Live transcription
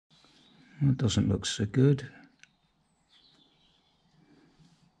That doesn't look so good.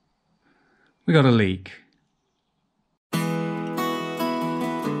 We got a leak.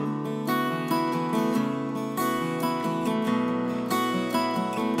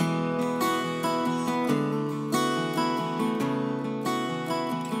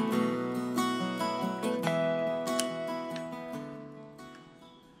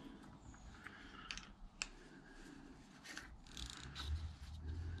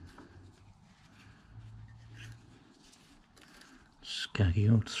 Scaggy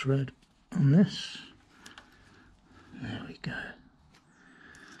old thread on this. There we go.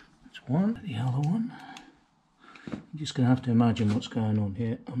 That's one. The other one. I'm just going to have to imagine what's going on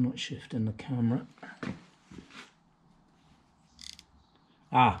here. I'm not shifting the camera.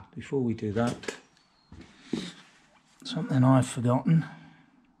 Before we do that, something I've forgotten.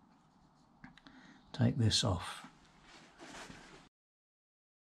 Take this off.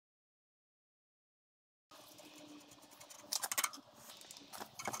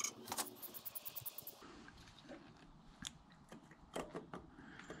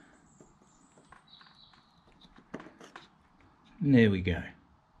 There we go.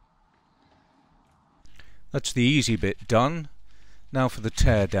 That's the easy bit done. Now for the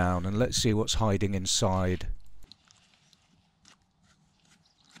tear down, and let's see what's hiding inside.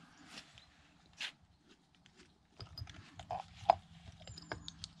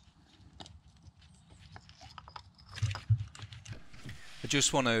 I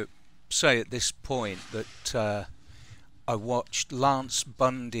just want to say at this point that I watched Lance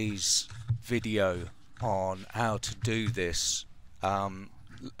Bundy's video on how to do this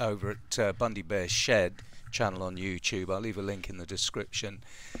over at Bundy Bear's Shed channel on YouTube. I'll leave a link in the description.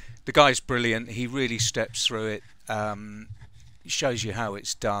 The guy's brilliant. He really steps through it. Shows you how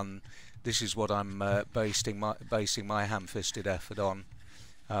it's done. This is what I'm basing my ham-fisted effort on.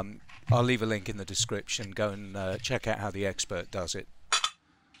 I'll leave a link in the description. Go and check out how the expert does it.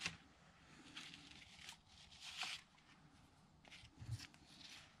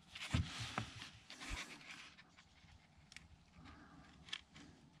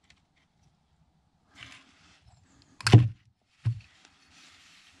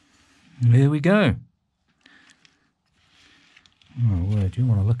 There we go. Oh word, you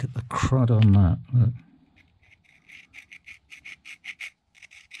want to look at the crud on that. Look.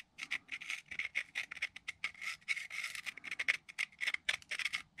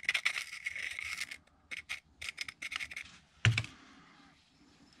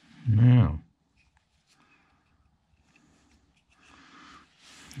 Now,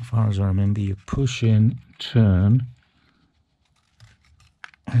 as far as I remember, you push in, turn.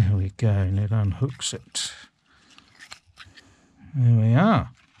 There we go, and it unhooks it. There we are.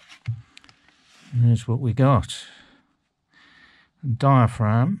 And there's what we got. A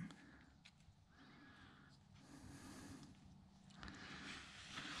diaphragm.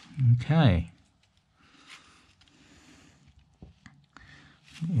 Okay.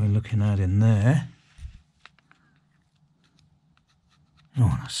 What we're looking at in there.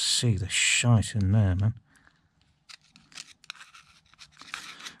 Oh, I see the shite in there, man.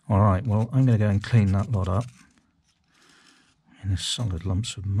 Alright, well, I'm going to go and clean that lot up. And there's solid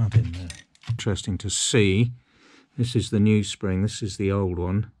lumps of mud in there. Interesting to see. This is the new spring, this is the old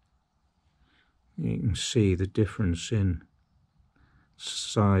one. You can see the difference in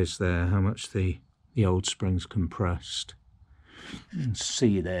size there, how much the old spring's compressed. You can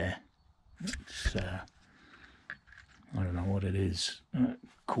see there. It's, I don't know what it is, a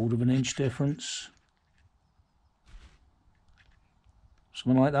quarter of an inch difference.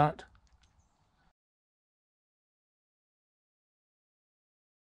 Something like that.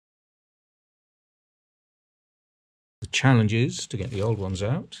 The challenge is to get the old ones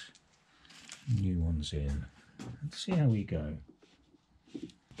out, new ones in. Let's see how we go.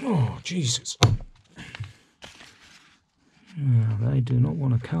 Oh, Jesus. Yeah, they do not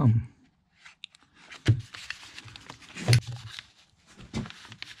want to come.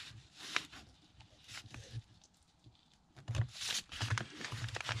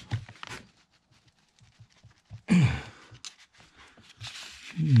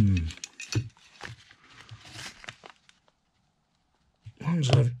 Ones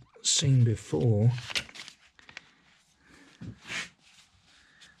I've seen before,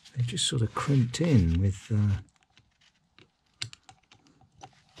 they've just sort of crimped in with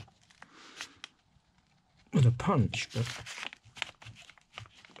a punch, but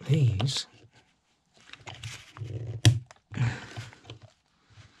these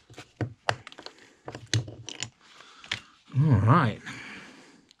all right.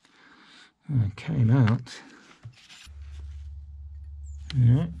 It came out.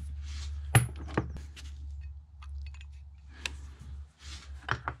 Yeah.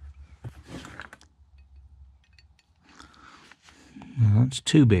 That's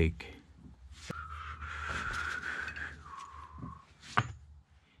too big.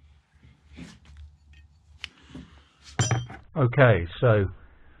 Okay, so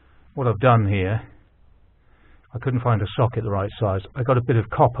what I've done here, I couldn't find a socket the right size. I got a bit of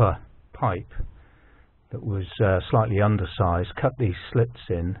copper pipe that was slightly undersized, cut these slits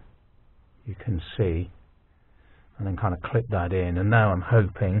in, you can see, and then kind of clip that in, and now I'm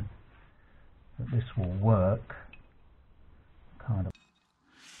hoping that this will work.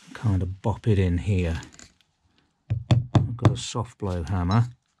 Kind of bop it in here. I've got a soft blow hammer.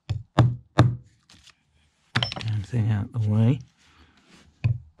 Damn thing out the way.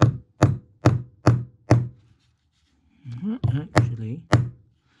 That actually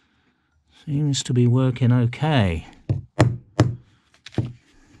seems to be working okay.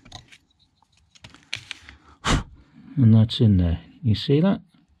 And that's in there. You see that?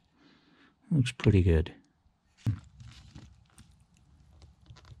 Looks pretty good.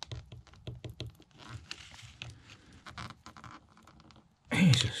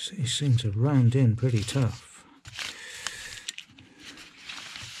 He seems to round in pretty tough.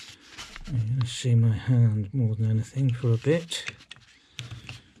 You're going to see my hand more than anything for a bit.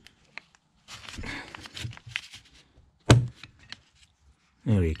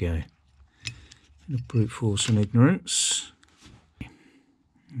 There we go. Brute force and ignorance.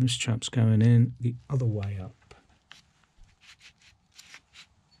 This chap's going in the other way up.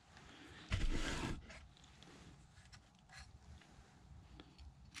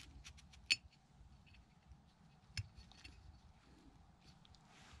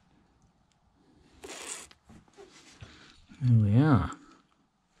 There we are.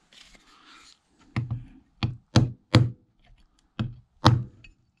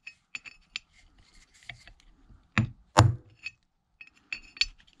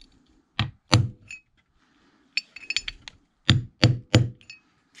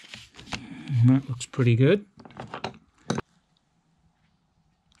 That looks pretty good.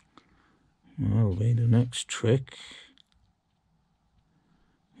 That'll be the next trick.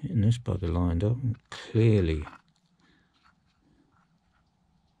 Getting this bugger lined up, and clearly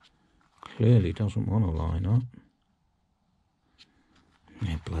doesn't want to line up.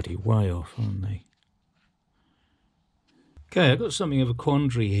 They're bloody way off, aren't they? Okay, I've got something of a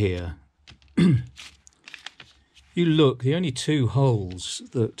quandary here. You look, the only two holes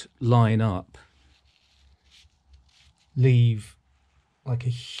that line up leave like a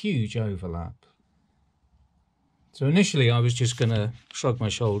huge overlap. So initially I was just going to shrug my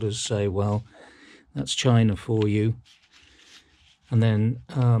shoulders, say, well, that's China for you, and then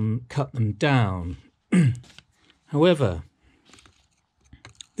cut them down. However,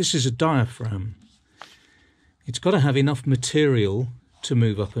 this is a diaphragm. It's got to have enough material to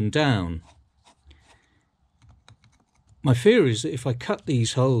move up and down. My fear is that if I cut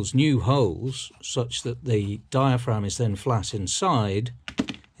these holes, new holes, such that the diaphragm is then flat inside,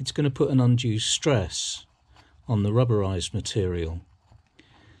 it's going to put an undue stress on the rubberized material.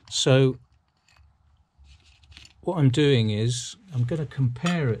 So what I'm doing is I'm going to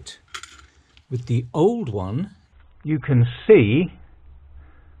compare it with the old one. You can see,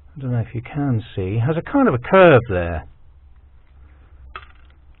 I don't know if you can see, has a kind of a curve there.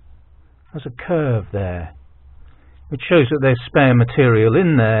 Has a curve there, which shows that there's spare material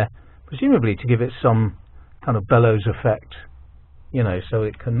in there, presumably to give it some kind of bellows effect, you know, so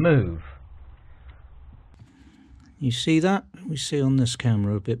it can move. You see that? We see on this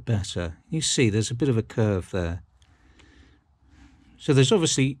camera a bit better. You see there's a bit of a curve there. So there's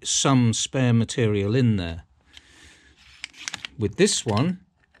obviously some spare material in there. With this one,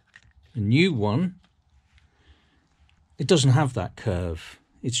 the new one, it doesn't have that curve.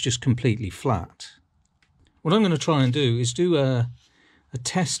 It's just completely flat. What I'm going to try and do is do a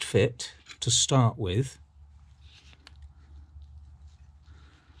test fit to start with.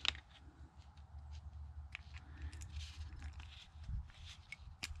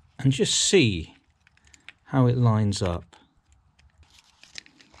 And just see how it lines up.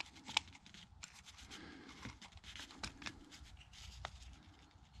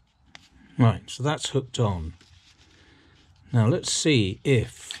 Right, so that's hooked on. Now let's see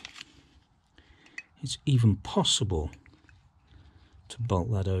if it's even possible to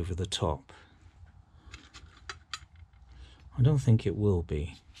bolt that over the top. I don't think it will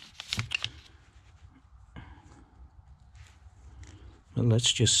be. But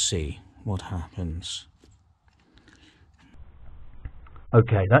let's just see what happens.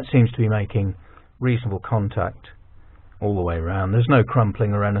 Okay, that seems to be making reasonable contact all the way around. There's no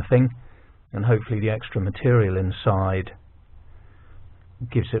crumpling or anything, and hopefully the extra material inside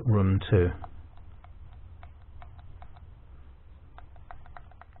gives it room to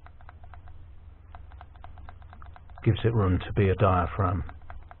gives it room to be a diaphragm.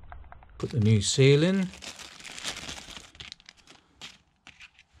 Put the new seal in.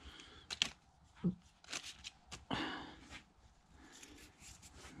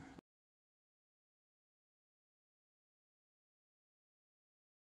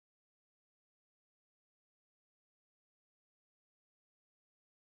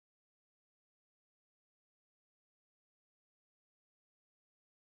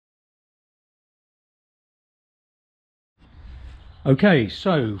 Okay,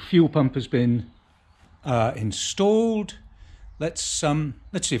 so fuel pump has been installed. Let's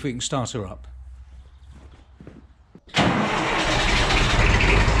see if we can start her up.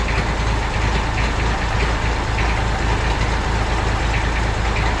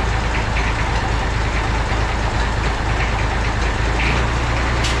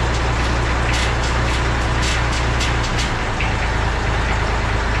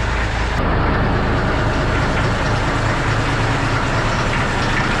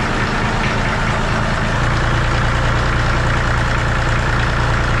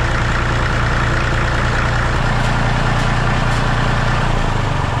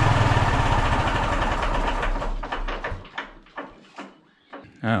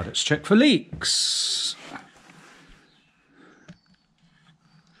 Now let's check for leaks.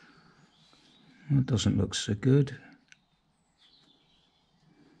 That doesn't look so good.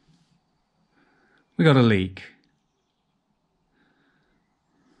 We got a leak.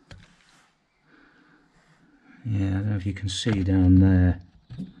 Yeah, I don't know if you can see down there.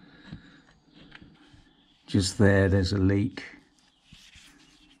 Just there's a leak.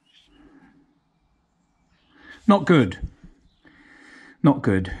 Not good. Not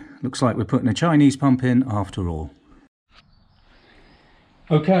good. Looks like we're putting a Chinese pump in after all.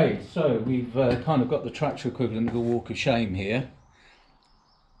 Okay, so we've kind of got the tractor equivalent of a walk of shame here.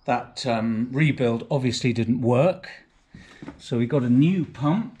 That rebuild obviously didn't work, so we got a new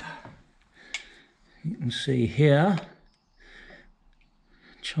pump. You can see here,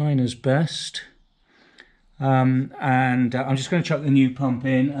 China's best. And I'm just going to chuck the new pump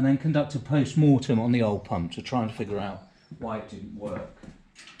in and then conduct a post-mortem on the old pump to try and figure out why it didn't work.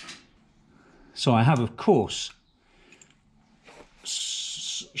 So I have, of course,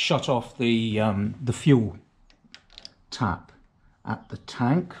 shut off the fuel tap at the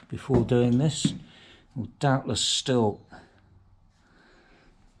tank before doing this. We'll doubtless still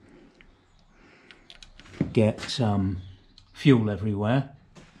get fuel everywhere.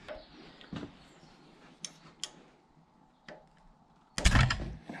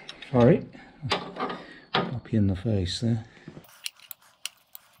 Sorry, up you in the face there.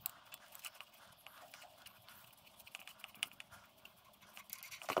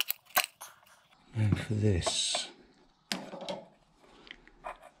 And for this,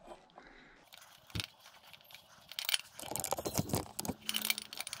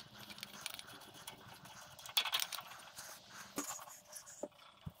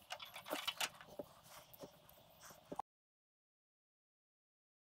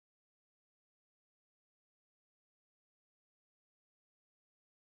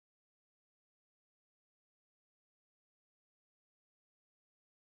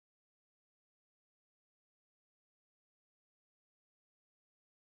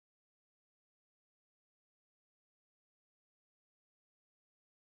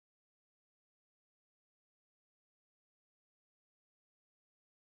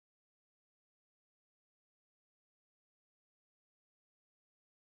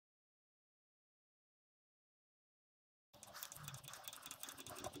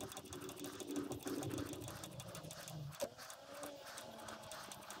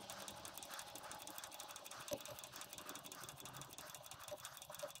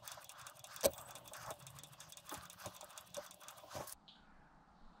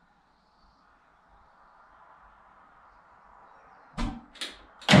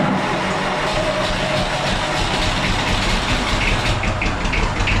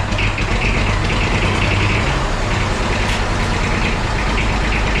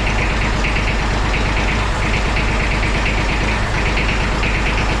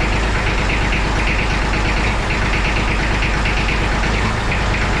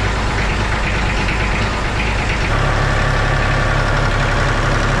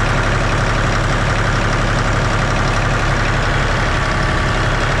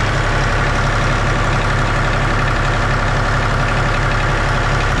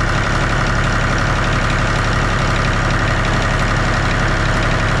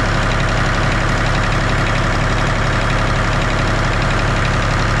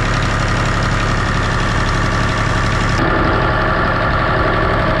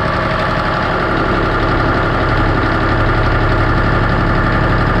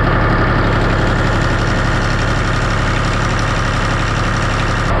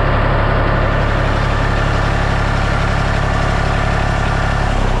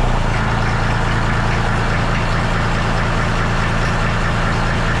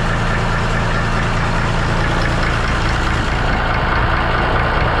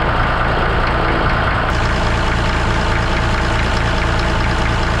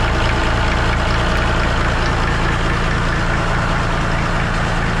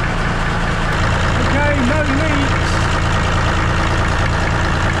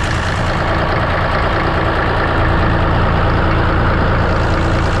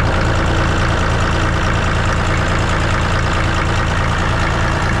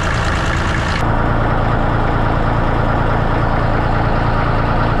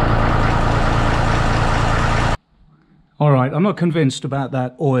 Right, I'm not convinced about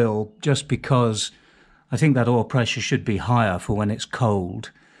that oil just because I think that oil pressure should be higher for when it's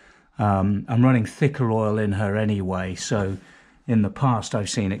cold. I'm running thicker oil in her anyway, so in the past I've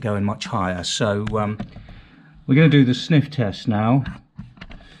seen it going much higher. So we're going to do the sniff test now.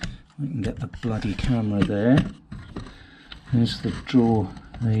 I can get the bloody camera there. There's the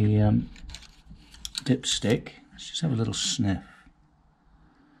dipstick. Let's just have a little sniff.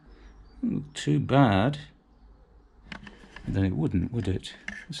 Ooh, too bad. Then it wouldn't, would it?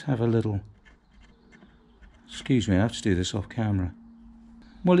 Let's have a little... Excuse me, I have to do this off camera.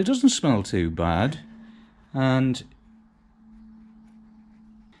 Well, it doesn't smell too bad. And...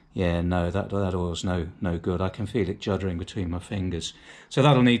 yeah, no, that oil's no good. I can feel it juddering between my fingers. So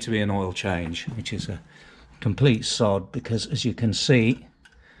that'll need to be an oil change, which is a complete sod, because as you can see,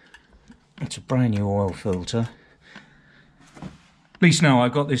 it's a brand new oil filter. At least now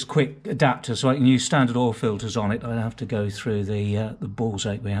I've got this quick adapter so I can use standard oil filters on it. I don't have to go through the balls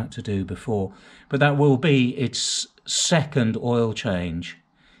ache we had to do before. But that will be its second oil change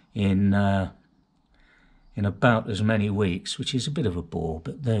in about as many weeks, which is a bit of a bore,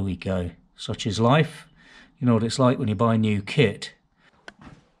 but there we go. Such is life. You know what it's like when you buy new kit.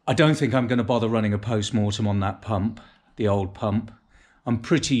 I don't think I'm going to bother running a post-mortem on that pump, the old pump. I'm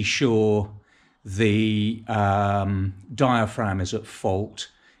pretty sure the diaphragm is at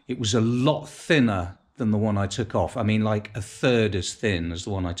fault. It was a lot thinner than the one I took off. I mean, like a third as thin as the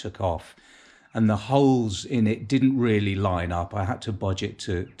one I took off. And the holes in it didn't really line up. I had to budge it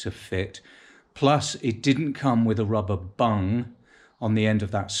to fit. Plus, it didn't come with a rubber bung on the end of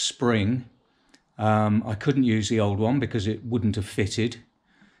that spring. I couldn't use the old one because it wouldn't have fitted.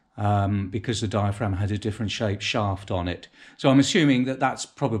 Because the diaphragm had a different shaped shaft on it. So I'm assuming that that's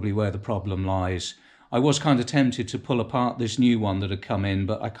probably where the problem lies. I was kind of tempted to pull apart this new one that had come in,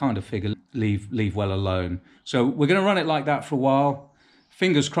 but I kind of figured leave well alone. So we're going to run it like that for a while.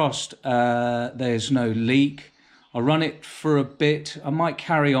 Fingers crossed there's no leak. I'll run it for a bit. I might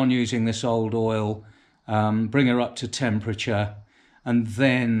carry on using this old oil, bring her up to temperature, and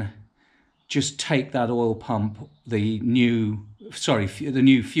then just take that oil pump, the new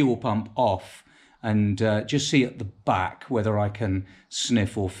fuel pump off, and just see at the back whether I can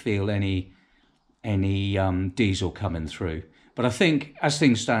sniff or feel any diesel coming through. But I think, as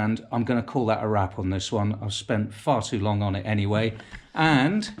things stand, I'm going to call that a wrap on this one. I've spent far too long on it anyway.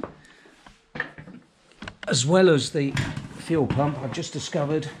 And as well as the fuel pump, I've just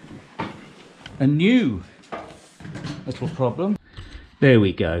discovered a new little problem. There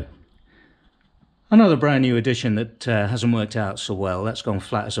we go. Another brand new addition that hasn't worked out so well. That's gone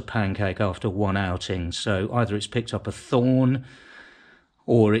flat as a pancake after one outing. So either it's picked up a thorn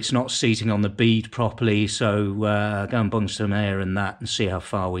or it's not seating on the bead properly. So go and bung some air in that and see how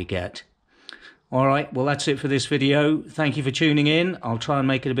far we get. All right, well, that's it for this video. Thank you for tuning in. I'll try and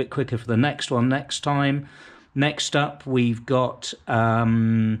make it a bit quicker for the next one next time. Next up, we've got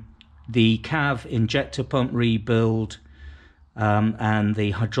the CAV injector pump rebuild, and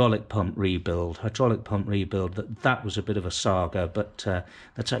the hydraulic pump rebuild. That was a bit of a saga, but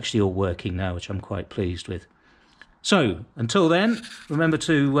that's actually all working now, which I'm quite pleased with. So until then, remember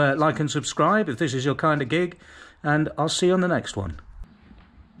to like and subscribe if this is your kind of gig, and I'll see you on the next one.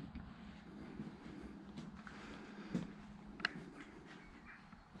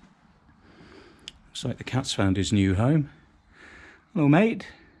 Looks like the cat's found his new home. Hello, mate.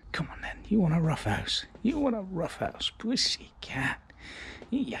 Come on then, you want a rough house? You want a rough house, pussy cat?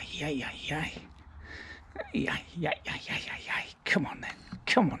 Come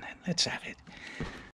on then, let's have it.